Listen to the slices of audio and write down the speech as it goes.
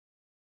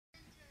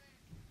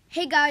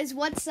Hey guys,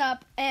 what's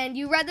up? And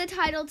you read the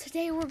title.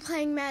 Today we're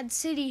playing Mad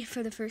City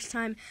for the first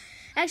time.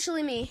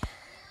 Actually, me.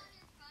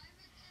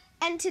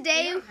 And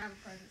today... We don't have a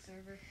private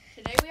server.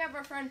 Today we have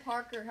our friend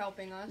Parker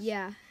helping us.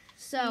 Yeah.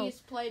 So...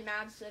 He's played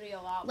Mad City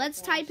a lot let's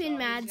before, type in so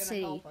Mad he's gonna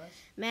City. help us.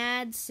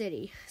 Mad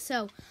City.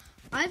 So,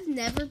 I've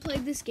never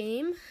played this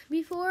game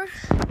before.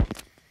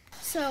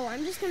 So,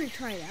 I'm just going to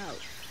try it out.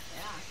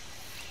 Yeah.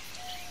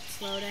 It's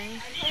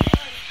loading.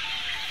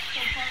 So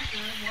Parker,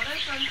 what are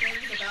some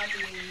things about the,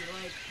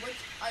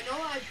 I know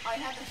I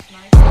have a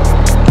sniper.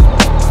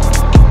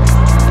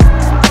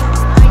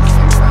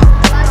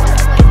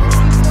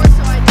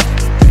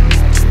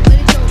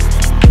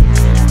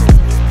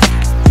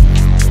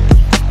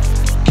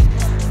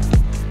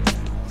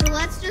 So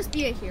let's just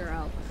be a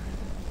hero.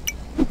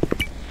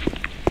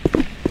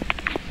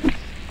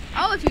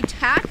 Oh, if you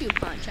tap, you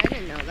punch. I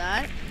didn't know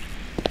that.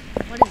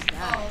 What is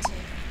that? Oh,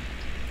 okay.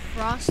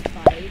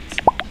 Frostbite.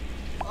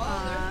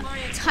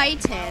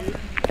 Titan.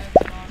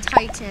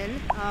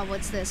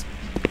 What's this?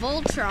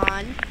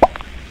 Voltron.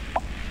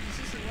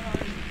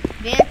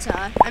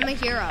 Vanta. I'm a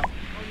hero.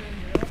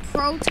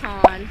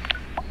 Proton.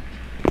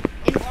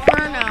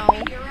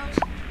 Inferno.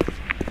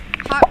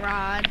 Hot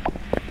Rod.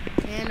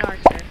 And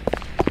Archer.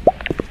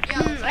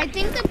 I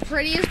think the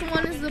prettiest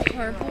one is the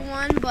purple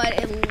one, but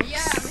it looks...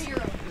 Yeah, I'm a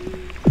hero.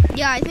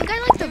 Yeah, I think I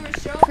like the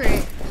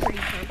pretty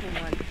purple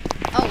one.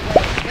 Oh,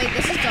 wait,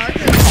 this is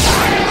darker.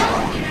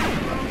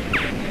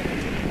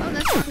 Oh,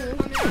 that's cool.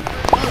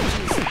 Oh,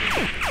 jeez.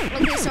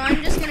 Okay, so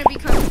I'm just gonna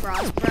become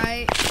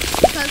Frostbite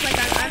because, like,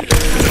 I'm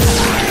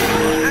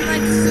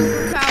like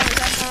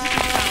superpowers.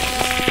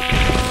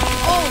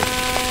 Oh,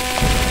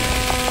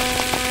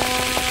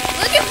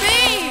 look at me!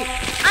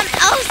 I'm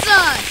Elsa.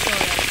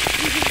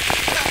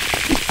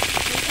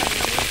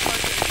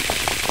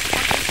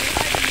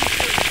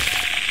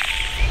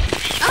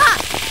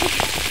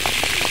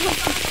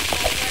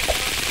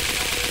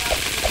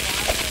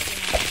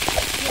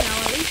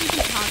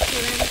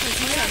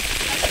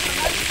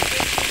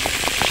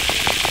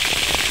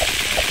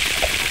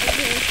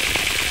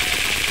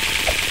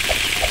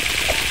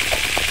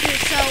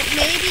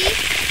 Maybe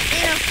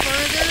in a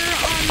further,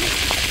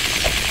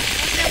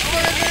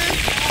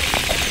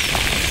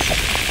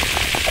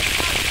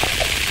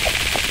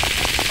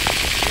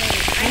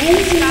 I need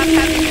to stop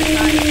having this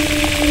on.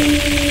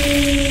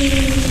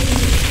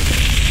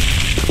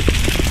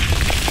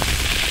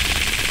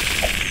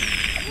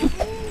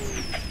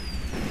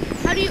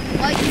 How do you,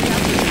 what, you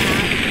double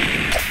tap?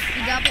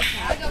 You double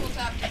tap? I double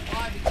tap to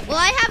fly. Well, I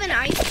have an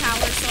ice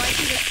power, so I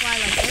can just fly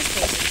like this,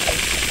 basically.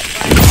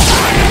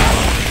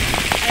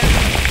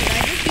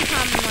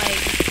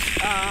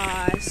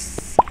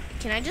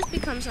 Can I just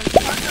become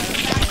something?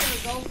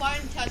 Go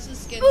find Tessa's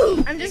skin.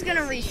 I'm just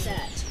gonna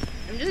reset.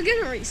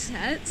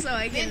 So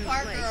I can. Me and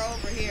Parker are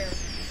over here.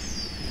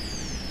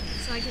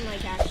 So I can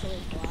actually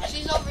fly.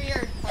 She's over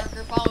here.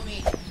 Parker, follow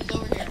me. She's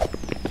over here.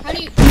 How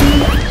do you?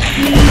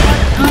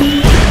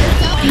 I'm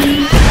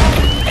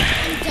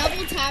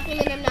double tapping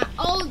and I'm not.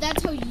 Oh,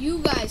 that's how you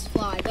guys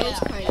fly. Those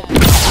kind of. I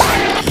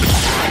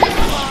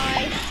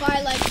just fly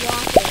like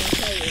walking. I'll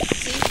tell you.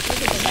 See,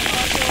 look at this.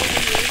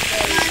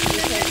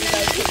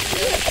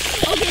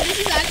 Okay, this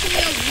is actually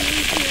a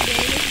really cool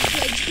game if you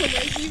played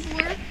Chile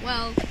before.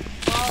 Well, this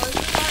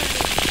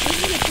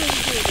is a pretty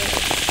cool game.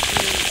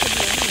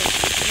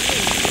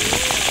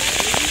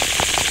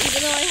 Even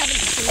though I haven't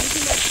seen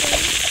too much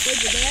game. Wait,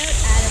 did they add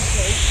a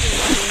break to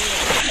the game?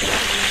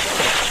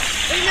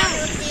 Wait, no.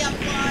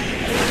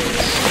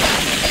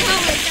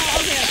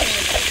 Okay.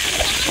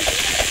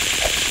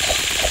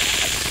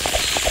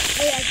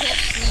 Wait, I can't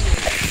see you.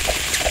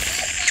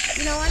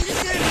 You know, I'm just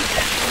gonna be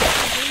back.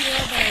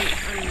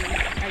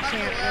 I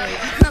can't really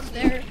get up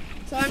there,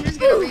 so I'm just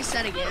gonna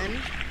reset again.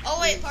 Oh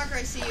wait, Parker,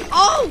 I see you.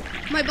 Oh,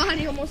 my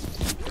body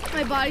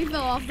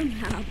fell off the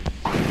map.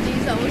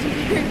 Jeez, that was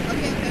weird.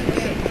 Okay.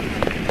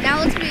 Now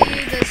let's be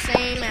the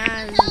same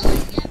as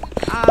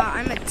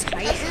I'm a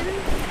Titan.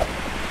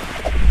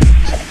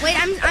 Wait,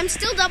 I'm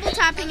still double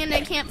tapping and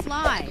I can't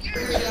fly.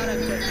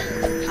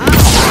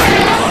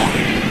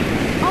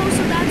 Oh,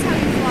 so that's how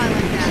you fly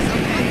like that.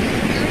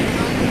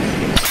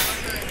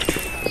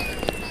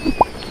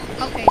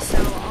 Okay, so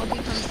I'll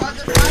become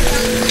Parker.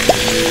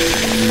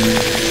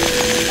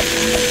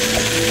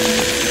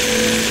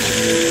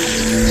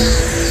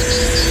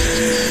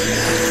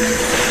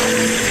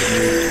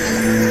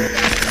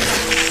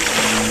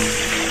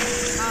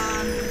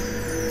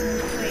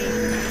 Wait,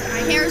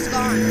 my hair is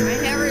gone.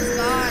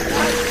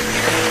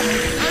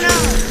 Oh no!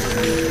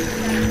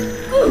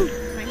 Ooh,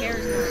 my hair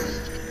is gone.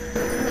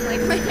 I don't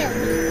like my hair.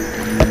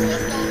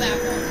 Just go back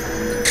one.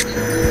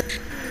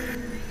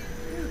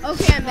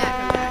 Okay, I'm back.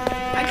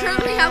 I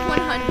currently have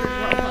 100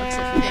 Robux if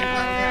you didn't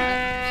know that.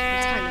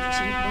 It's kind of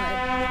cheap,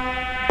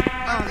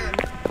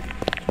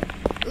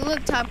 but...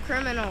 look, top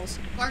criminals.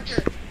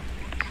 Parker.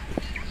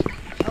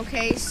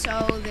 Okay, so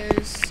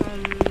there's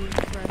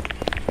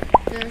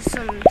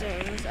some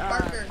things.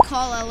 Parker.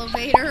 Call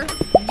elevator.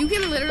 You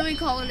can literally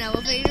call an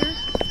elevator.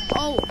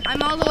 Oh,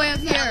 I'm all the way up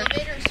here.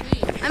 Elevator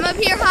suite. I'm up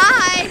here.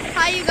 Hi.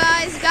 Hi, you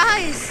guys.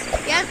 Guys.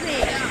 Get me.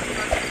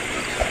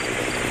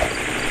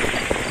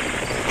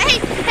 Hey,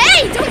 hey!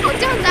 Don't go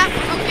down that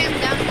one. Okay, I'm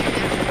down here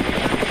now.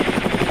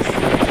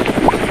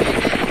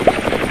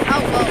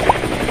 Oh, whoa.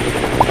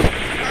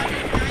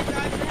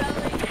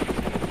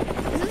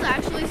 This is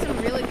actually some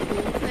really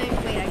cool thing.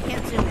 Wait, I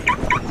can't zoom in.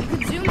 You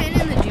can zoom in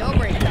the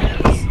jailbreak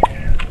maps.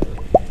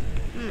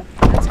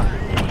 That's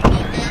hard.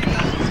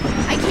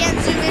 I can't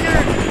zoom in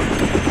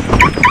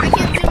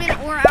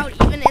or out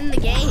even in the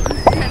game.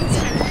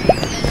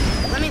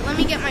 Let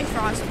me get my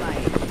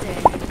frostbite.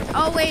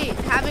 Oh wait,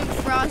 having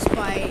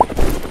frostbite.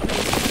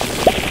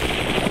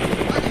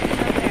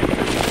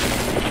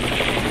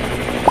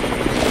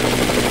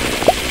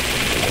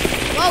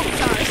 Whoa,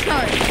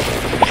 sorry.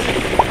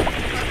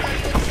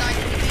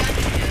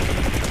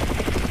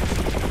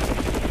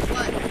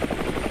 What?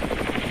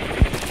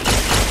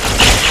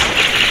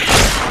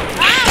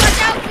 Ah,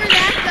 watch out for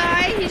that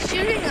guy. He's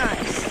shooting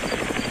us.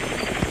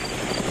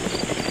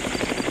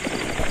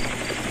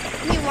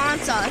 He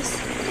wants us.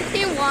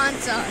 He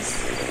wants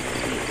us.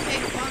 Okay,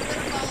 well, I'm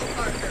gonna follow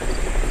Parker.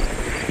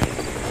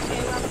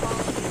 Okay, well, I'm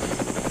following you.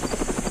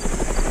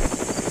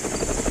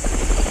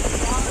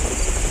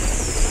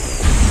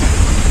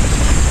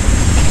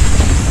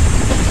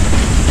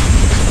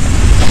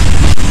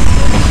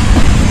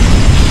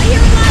 I hear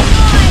a lot of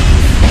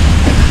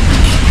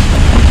noise.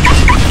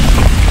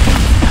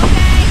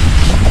 Okay.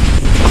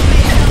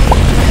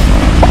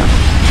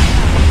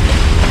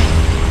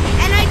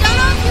 And I don't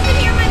know if you can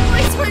hear my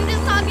voice when I'm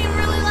just talking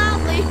really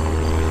loudly.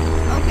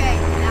 Okay,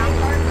 now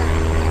Parker.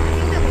 I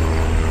think that was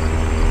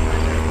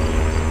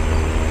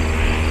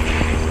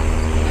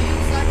Are you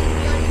excited to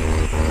be on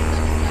YouTube for the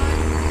second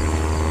time?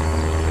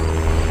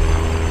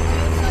 Are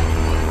you excited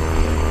to be on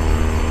YouTube?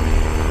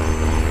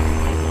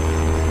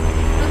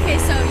 okay,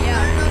 so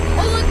yeah.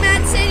 Oh look,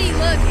 Mad City,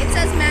 look. It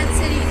says Mad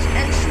City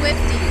and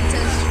Swifty. It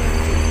says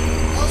Swifty.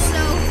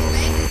 Also,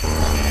 wait, there's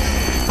something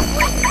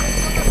wrong.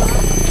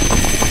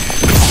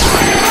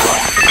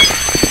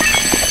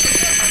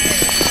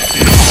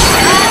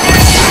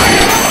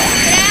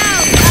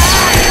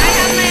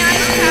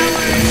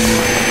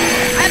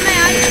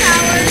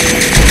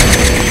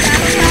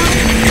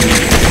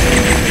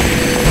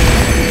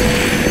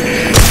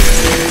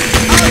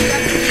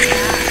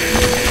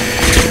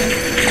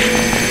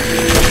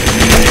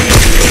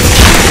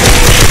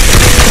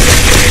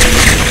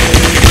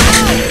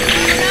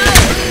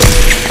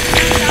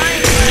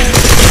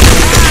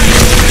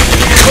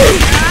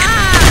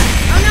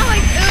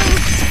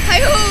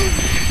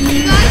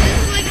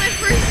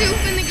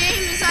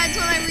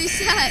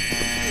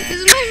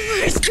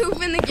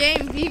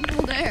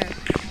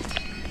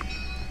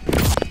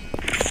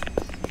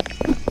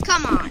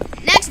 Come on.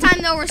 Next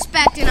time they'll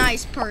respect a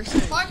nice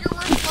person. Parker,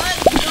 we're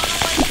friends. We don't know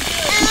what to do.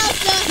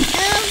 Elsa,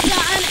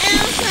 I'm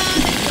Elsa.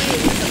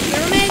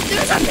 Wait,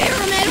 there's a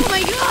pyramid. Oh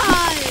my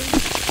god.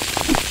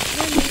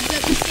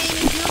 This game,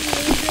 if you're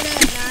really good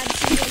at Mad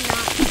City and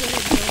not good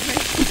at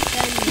jailbreak,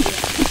 then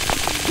yeah.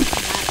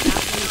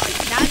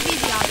 That'd be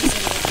the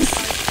opposite of us.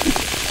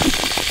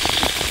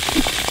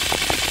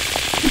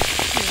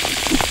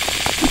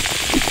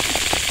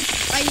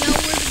 I know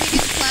we're the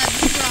biggest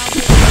plebs,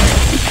 probably.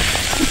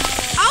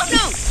 Oh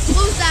no!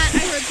 What was that? I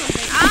heard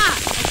something. Ah!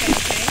 Okay.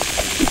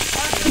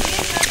 Parker, me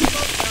and Parker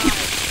both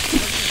died.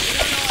 We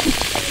don't know what to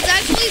do. It's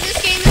actually, this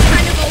game is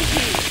kind of OP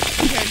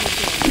compared to the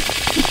game.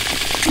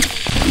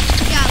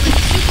 Yeah, like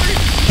super.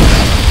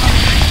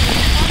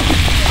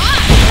 Ah!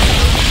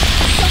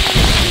 Someone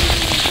is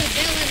shooting the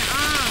villain.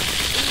 Ah!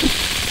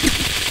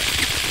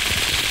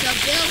 The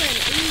villain.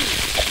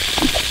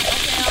 Ooh.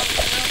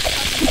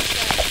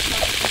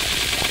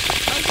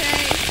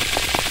 Okay.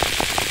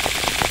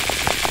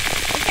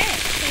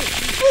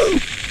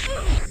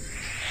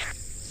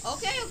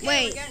 Okay,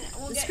 Wait,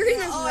 we'll the get- screen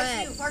is oh, I see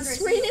red. you, Parker, The I see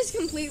screen you. is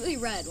completely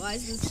red. Why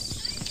is this?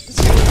 The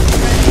screen is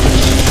red.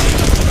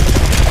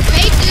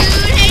 Hey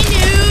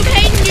dude,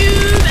 hey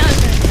noob.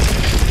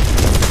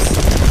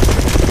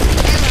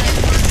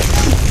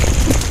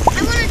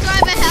 I want to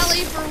drive a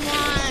heli for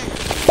one.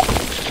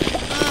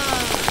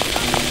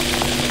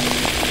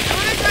 I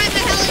want to drive a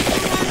heli for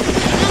one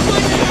because no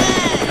one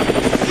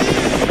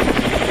left.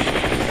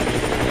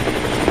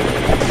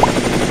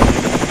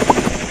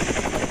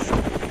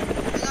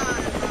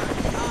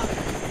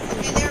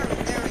 Okay,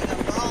 there we go.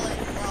 We're all in.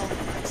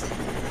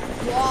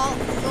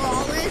 We're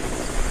all in.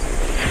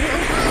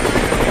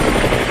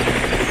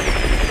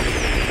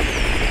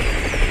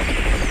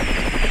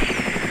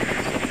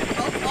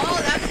 Oh,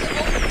 that's the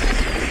open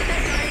test. You see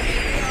that giant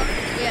AVR?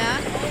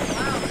 Yeah. Oh,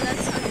 wow.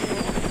 That's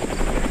uncool.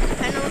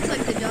 Kind of looks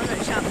like the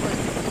donut shop was.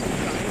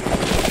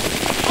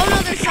 Oh no,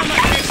 there's someone.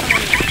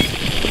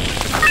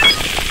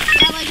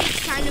 Yeah, like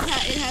it's kind of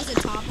it has a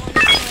top on it.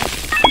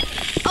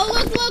 So oh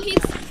look,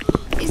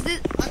 is this?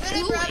 I'm gonna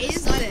Who grab a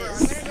is sniper.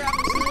 this? I'm gonna grab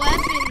a sniper.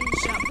 Weapon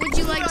shop. Would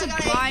you like I to got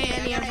an buy AK.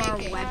 any I of got an our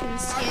AK. weapon I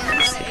skins? got an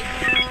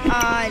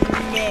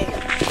AK. No.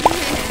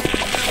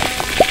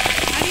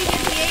 How do you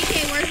get the AK?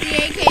 Where's the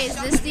AK? Is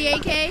this the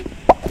AK?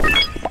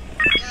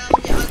 Yeah,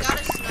 I got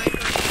a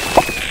sniper.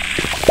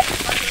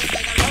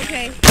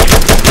 Okay.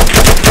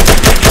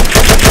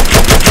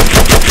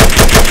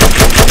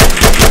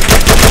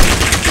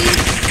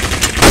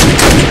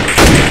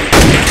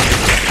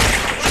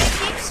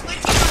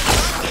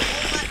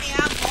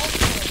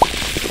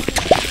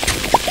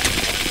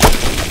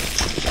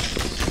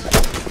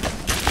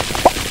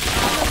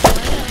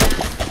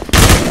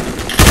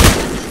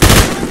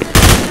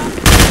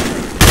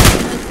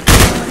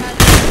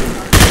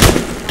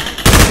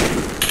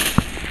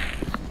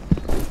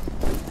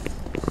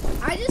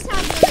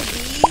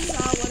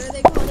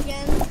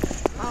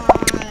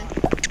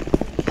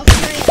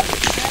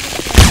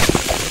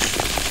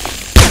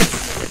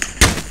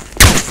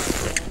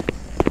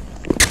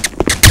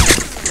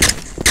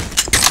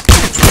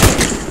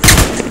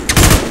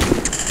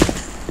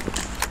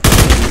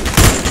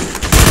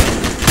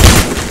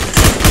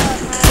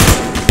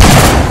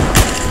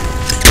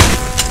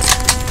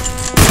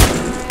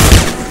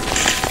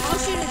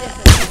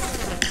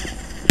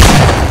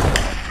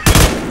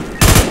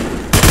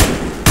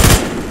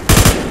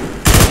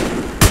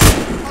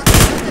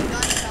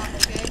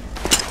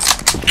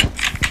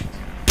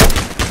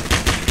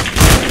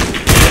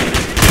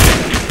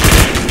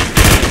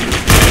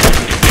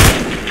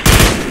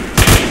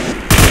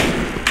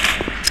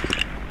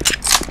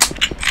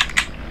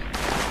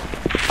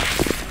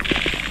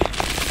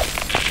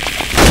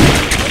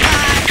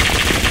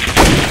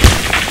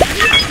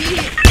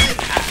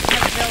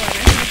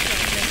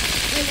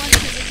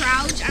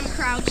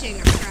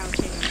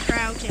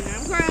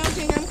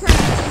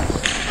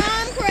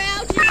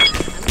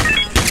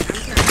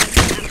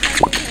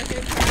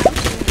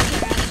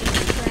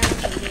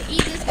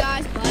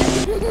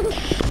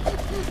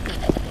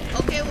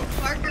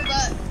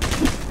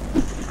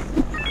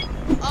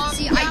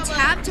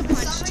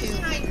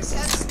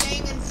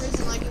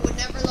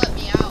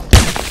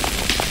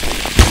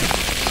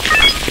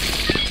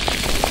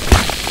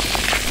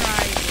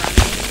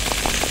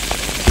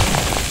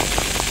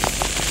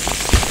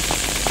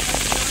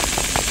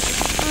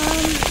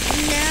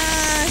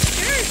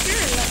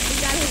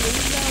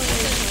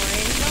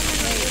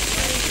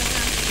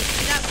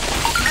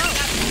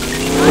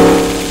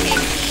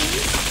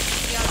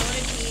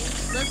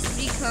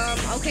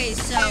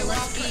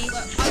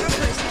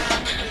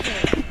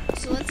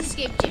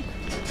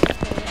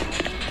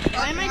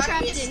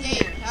 we in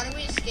escape? here. How do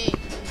we escape?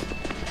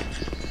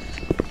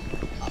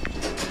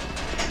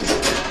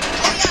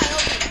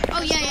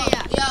 Oh, yeah, yeah,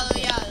 yeah.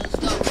 Yeah, let's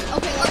go.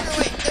 Okay, Parker,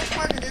 wait. There's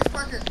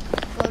Parker.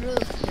 Go to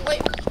the floor.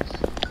 Wait.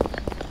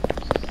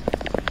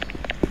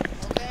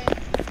 Okay.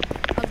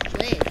 A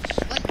glitch.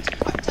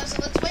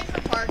 Tessa, let's wait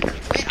for Parker.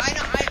 Wait, I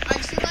know.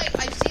 I've seen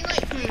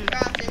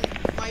Minecraft and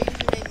my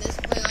username this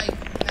play like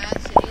Mad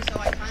City, so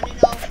I kind of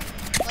know.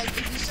 Like,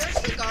 if you search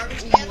the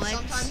garbage can, What?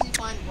 sometimes you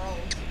find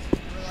rogues. Or,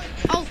 like,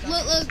 Oh,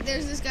 stuff. look,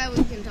 there's this guy we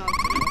can talk to.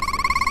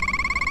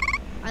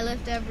 I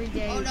lift every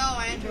day. Oh no,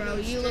 I entered Bro, a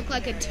you look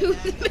like a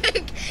restricted area.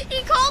 toothpick.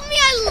 He called me,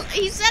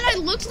 he said I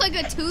looked like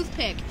a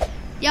toothpick.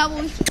 Yeah,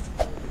 well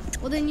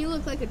then you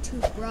look like a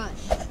toothbrush.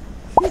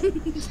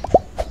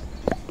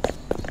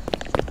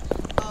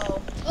 Oh.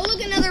 Oh,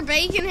 look, another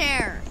bacon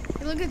hair.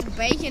 Hey, look, it's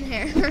bacon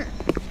hair.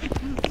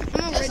 I'm a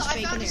Tessa, rich I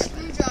bacon found a hair.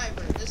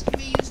 screwdriver. This can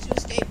be used to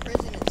escape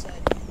prison, it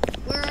said.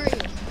 Where are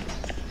you?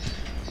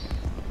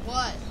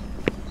 What?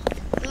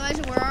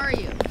 Elijah, where are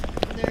you?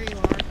 Oh, there you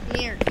are. Come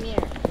here.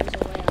 There's a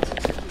way out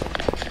over here.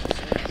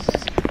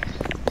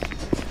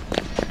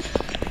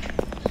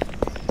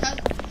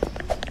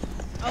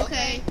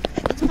 Okay,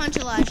 let's punch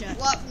Elijah.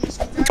 What, from the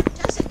screwdriver?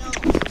 Tessa, no.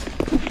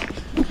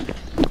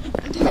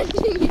 I'm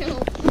punching you.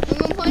 I'm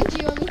gonna punch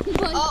you.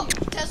 Oh,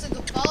 Tessa,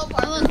 go follow Oh,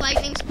 Parker. look,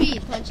 lightning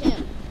speed. Punch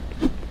him.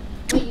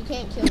 Wait, you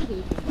can't kill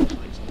people by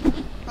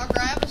punching. Parker,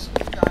 I have a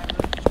screwdriver.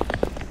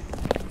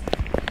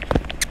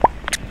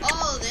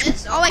 Oh,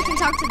 this? Oh, I can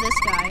talk to this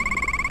guy.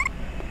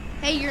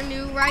 Hey, you're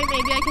new, right?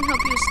 Maybe I can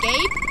help you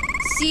escape?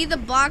 See the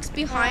box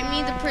behind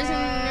me? The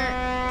prisoner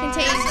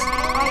contains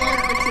all over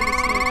to the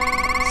team.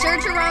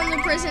 Search around the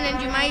prison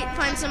and you might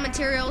find some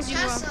materials you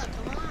want. Tessa,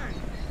 come on.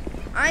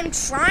 I'm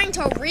trying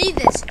to read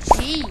this.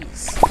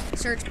 Jeez.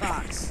 Search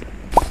box.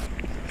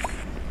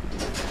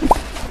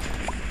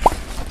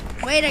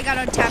 Wait, I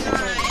gotta tap Come on,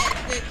 I it.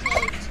 had to get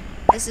close.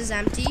 This is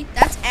empty.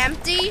 That's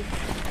empty.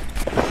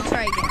 I'll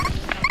try again.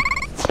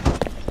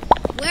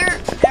 Where are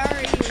you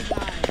guys?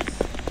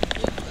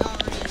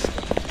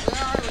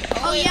 Where are we?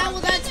 Oh wait, yeah, I'm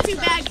well that's in the too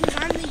bad trash. because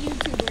I'm the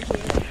YouTuber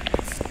here.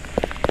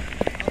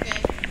 Okay.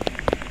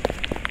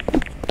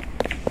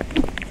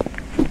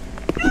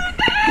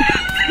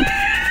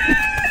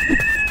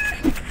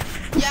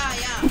 Yeah.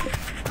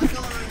 I'm going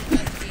on a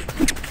jet ski.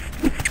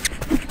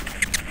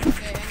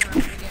 Okay, hang on. Let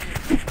me get it.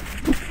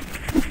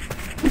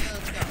 Okay,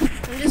 let's go.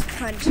 I'm just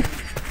punching.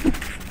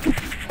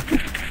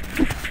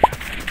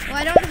 Well,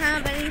 I don't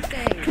have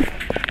anything.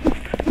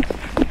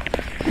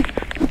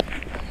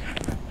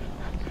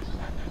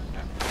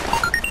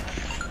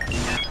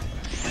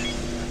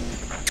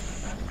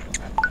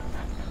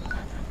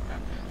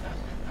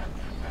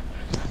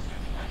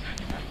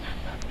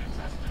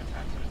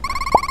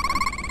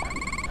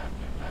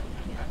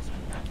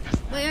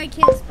 Wait, I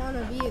can't spawn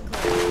a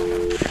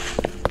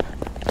vehicle.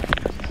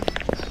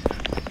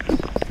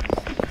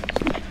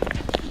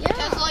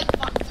 Yeah.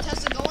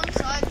 Tessa, go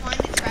inside, find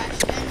a trash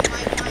can. You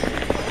might find a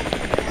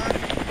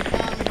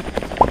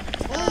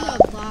Or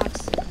the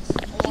boxes.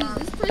 Jeez,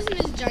 this prison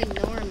is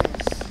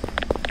ginormous.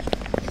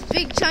 It's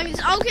big chunks.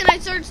 Oh, can I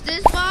search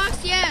this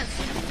box? Yes.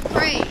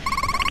 Great.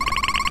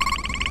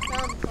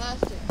 found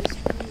plastic. This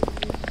can be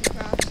used to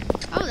craft.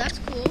 Oh, that's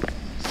cool.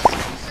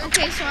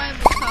 Okay, so I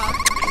have the top.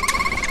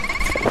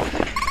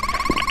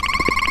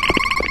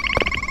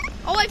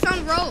 Oh, I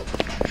found rope.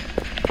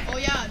 Oh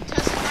yeah,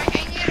 Tessa, try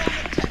hanging it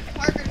over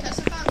Parker.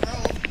 Tessa found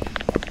rope.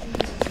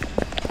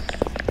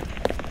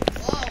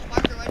 Whoa,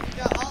 Parker, why'd you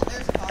go? Oh,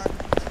 there's a car.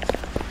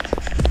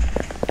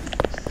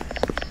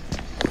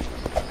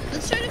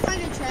 Let's try to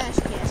find a trash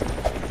can.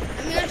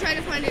 I'm gonna try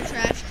to find a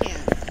trash can.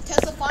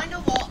 Tessa, find a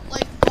wall.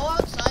 Like, go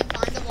outside,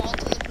 find a wall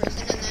to the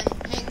prison, and then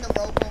hang the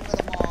rope over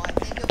the wall. I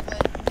think it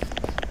would.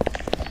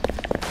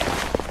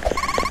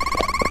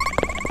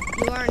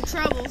 You are in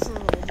trouble for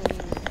doing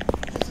that.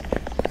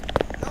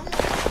 No.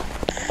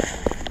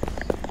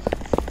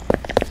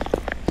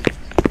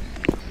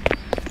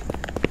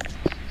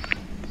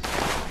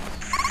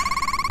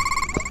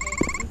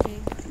 Okay.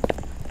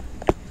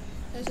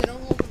 Tessa,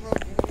 don't hold the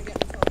rope. You're gonna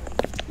get in trouble.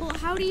 Well,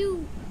 how do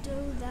you do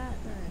that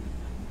then?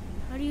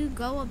 How do you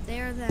go up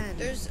there then?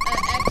 There's an X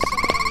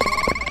somewhere on the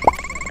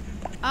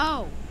wall.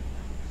 Oh.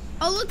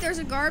 Oh, look, there's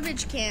a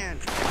garbage can.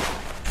 Search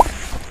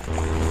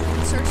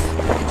the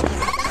garbage can.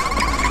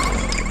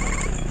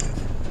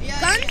 Yeah.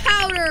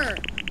 Gunpowder!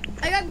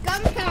 I got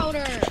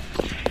gunpowder!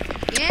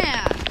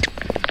 Yeah.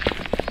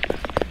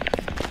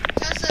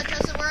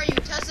 Tessa, where are you?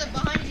 Tessa,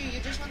 behind you. You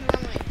just went the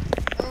wrong way.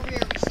 Over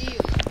here, we see you.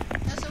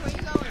 Tessa, where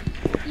you going?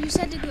 You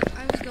said to go,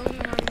 I was going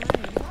the wrong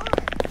way. You are.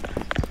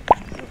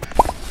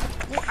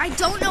 Well, I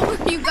don't know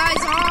where you guys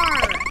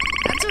are.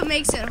 That's what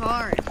makes it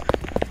hard.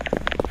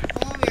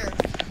 Come over here.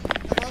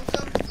 The rope's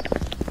over.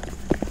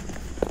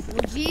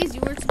 Well, geez,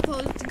 you were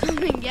supposed to come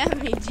and get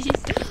me, jeez.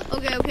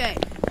 Okay.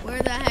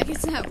 Where the heck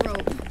is that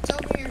rope? It's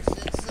over here.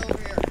 It's over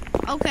here.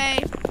 Okay,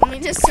 let me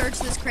just search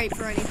this crate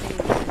for anything.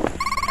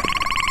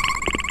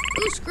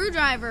 Ooh,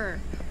 screwdriver.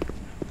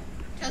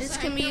 Tessa, This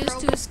hang can be the used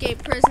rope. to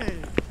escape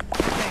prison.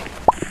 Okay.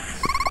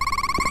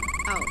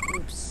 Oh,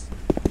 oops.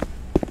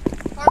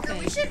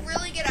 we should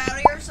really get out of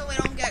here so we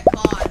don't get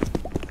caught.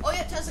 Oh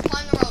yeah, Tessa,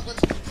 climb the rope.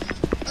 Let's go.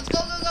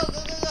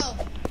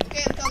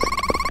 Okay, I'm coming.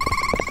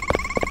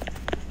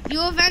 You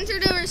have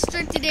entered a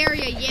restricted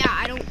area. Yeah,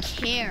 I don't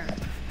care.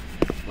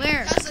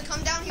 Where? Tessa,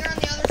 come down here on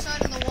the other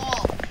side of the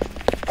wall.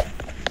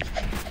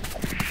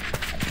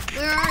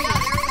 Where are you? Yeah,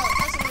 there we go.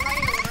 Tessa, we're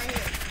right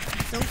here.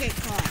 Don't get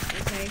caught,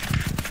 okay?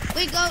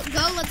 Wait, go,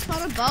 let's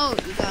spawn a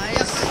boat, you guys.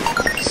 Yeah,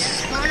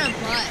 Spawn a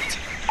butt.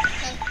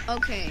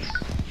 Okay.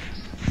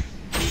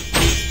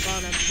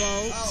 Spawn a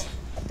boat. Oh.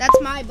 That's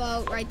my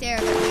boat right there,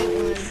 the big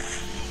one.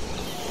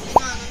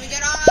 Hang on, let me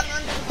get on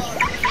under the boat.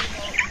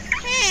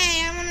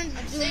 Hey, I want to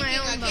do my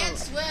own I boat. can't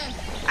swim.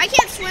 I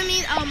can't swim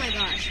either. Oh my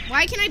gosh.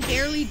 Why can I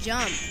barely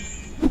jump?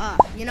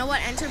 You know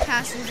what? Enter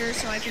passenger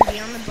so I can be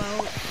on the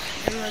boat.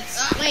 And let's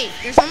wait.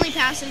 There's only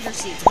passenger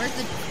seats. Where's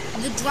the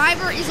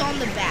driver is on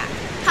the back.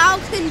 How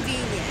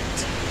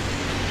convenient.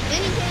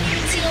 Then you can't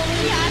even see all the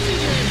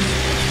passengers.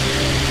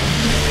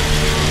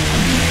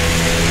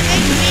 Hey,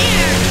 come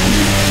here.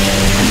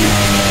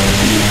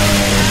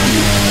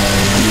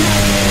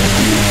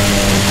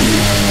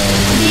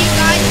 See you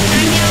guys, can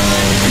I get on?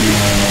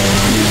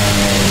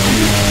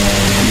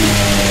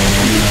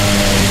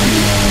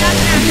 Stop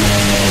now.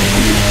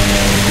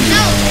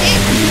 No,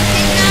 hit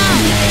no.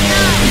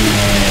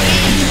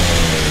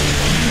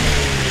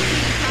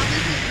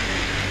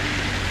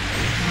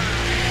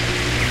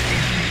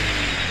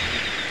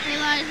 Hey,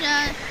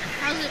 Elijah,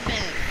 how's it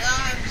been?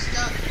 I'm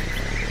stuck.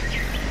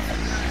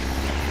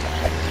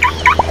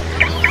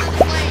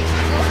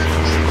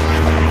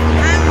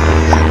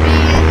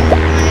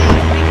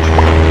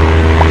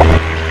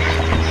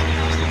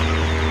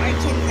 I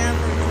can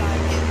never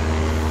drive it.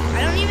 I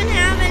don't even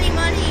have any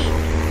money.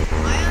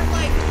 I have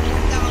like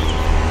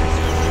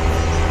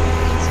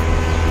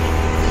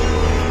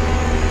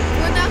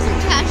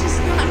 4,000 cash is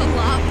not a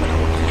lot, but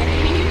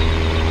okay.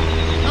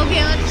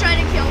 Okay, let's try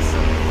to kill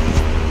some.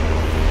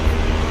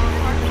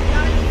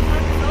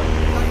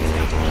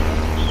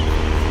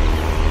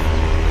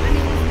 I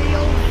mean, this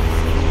video.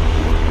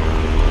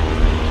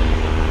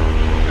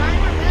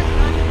 Trying our best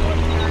not to kill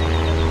the guy.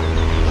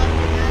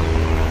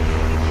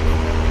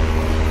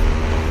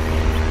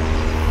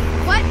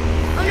 What?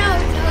 Oh no,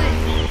 it's good.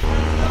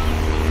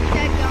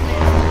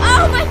 Dadgummit.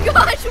 Oh my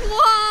gosh!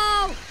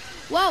 Whoa!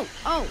 Whoa!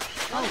 Oh!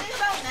 One thing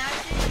about Max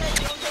is that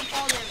you don't take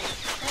fall damage.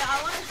 Hey, I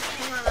want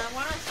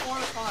to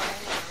spawn a car.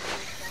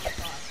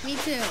 Me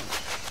too.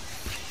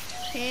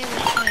 Okay,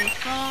 let's try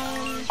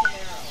phone.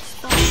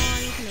 Spawn.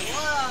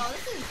 Whoa,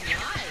 this is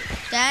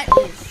nice. That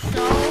is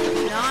so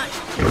not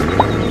cool.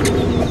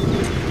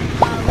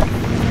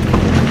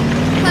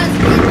 Because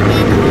in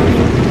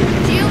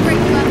Jailbreak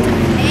you have to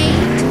pay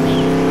to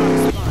make a car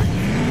spawn.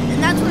 And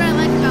that's what I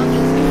like about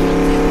this game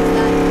too, is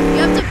that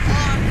you have to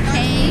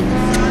pay in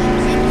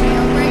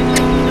Jailbreak,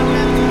 but you don't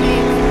have to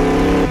pay for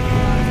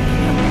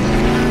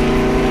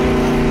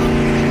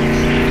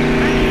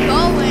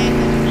I'm going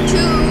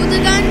to the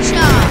gun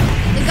shop.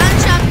 The gun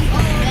shop is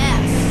the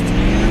best.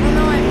 Oh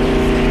no, I mean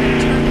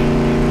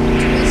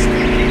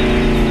twisted.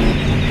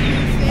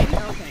 Okay.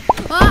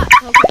 Ah,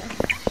 okay.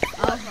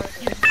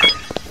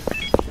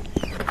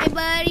 Hey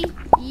buddy.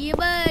 Yeah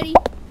buddy.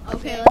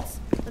 Okay,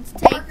 let's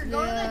take Parker, go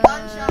to the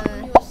gun shop when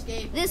you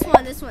escape. this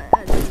one, this one Me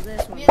right and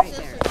there.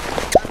 sister go to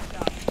the gun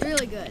shop.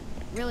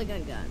 Really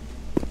good gun.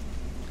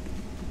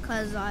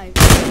 Cause I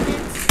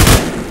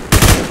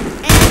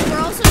and we're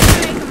also gonna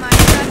make a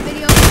Minecraft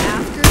video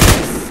after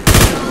this.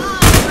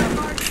 My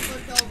car just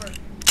flipped over.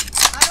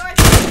 How do I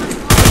fix my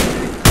car?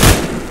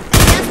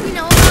 And yes, we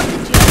know about the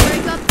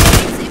jailbreak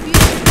updates. If you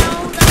didn't know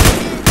that,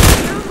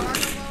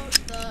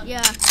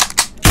 yeah.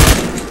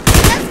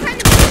 That's kind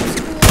of old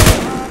school.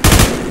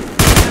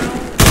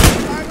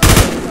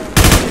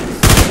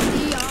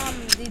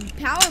 The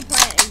power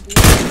plant is good.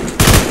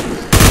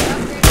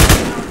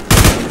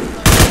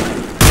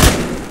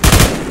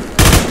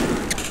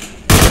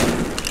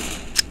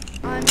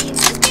 I mean,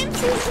 this game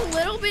seems a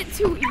little bit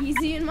too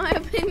easy in my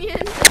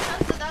opinion.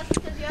 That's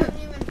because you haven't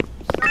even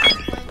started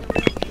playing the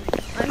real game.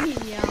 I mean,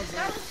 yeah. This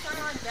guy was kind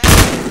of like that.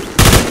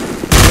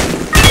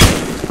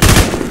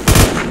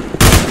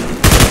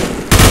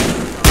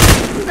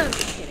 I'm just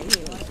kidding, he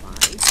was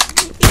fine.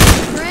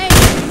 He's great.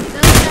 He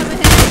doesn't have a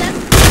head,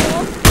 that's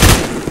cool.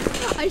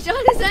 I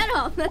shot his head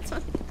off, that's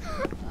fine.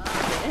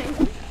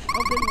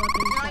 Open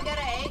weapon. Can I get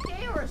an AK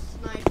or a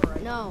sniper?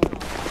 No.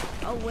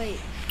 Oh, wait.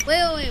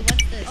 Wait,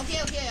 what's this? Okay,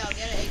 I'll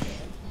get an AK.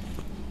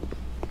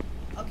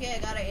 Okay, I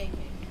got an AK.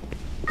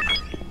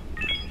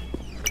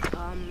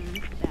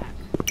 Back.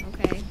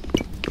 Okay.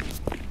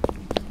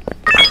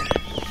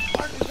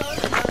 Parker, go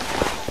to the gun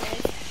shop, okay?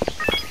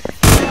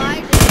 Well, I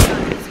just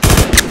got this.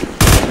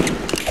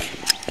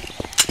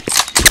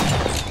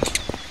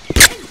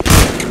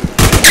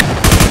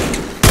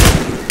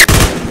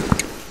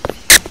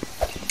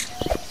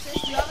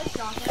 Sis, do you have a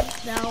shotgun?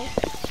 No.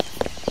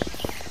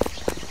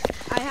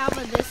 I have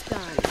this gun.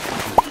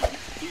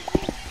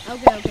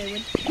 Okay,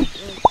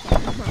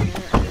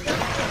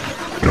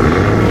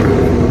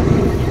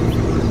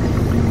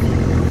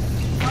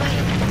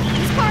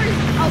 this part is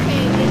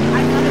okay.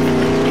 I gotta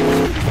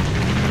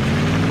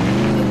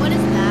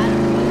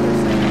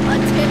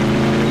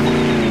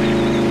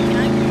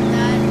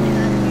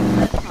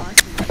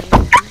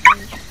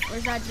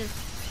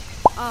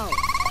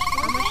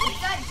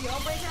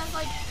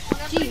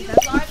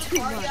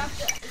have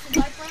to, since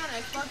I play on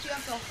Xbox, you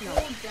have to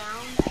hold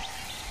down.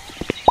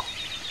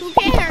 Who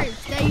cares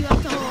that you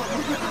have to hold?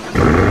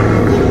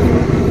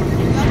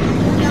 You have to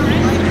hold down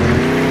right.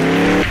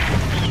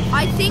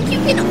 I think you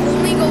can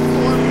only go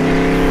forward.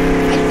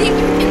 I think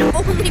you can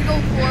only go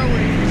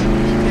forward.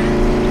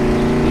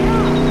 Yeah.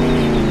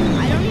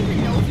 I don't even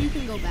know if you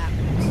can go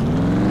backwards.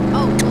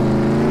 Oh, well,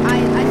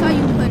 I thought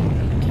you couldn't.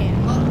 You can't.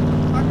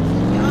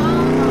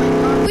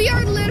 We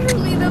are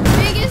literally the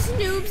biggest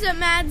noobs at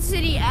Mad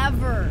City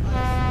ever.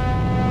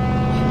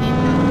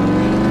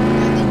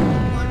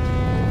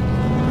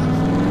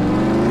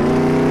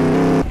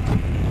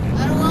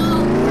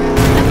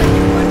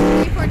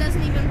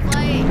 Doesn't even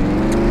play.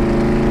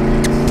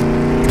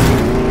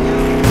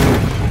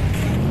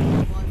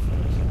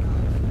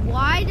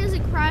 Why does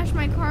it crash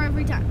my car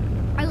every time?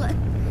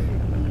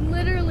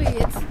 Literally,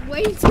 it's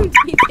way too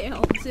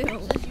detailed too.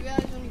 It says you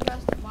guys, when you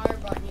press the fire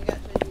button, you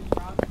get to use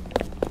rocket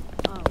fuel.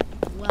 Oh,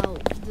 well,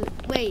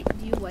 wait,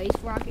 do you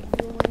waste rocket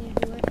fuel when you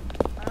do it?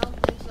 I don't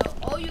think so.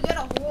 Oh, you get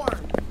a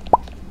horn.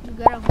 You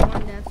get a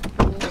horn, that's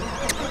cool.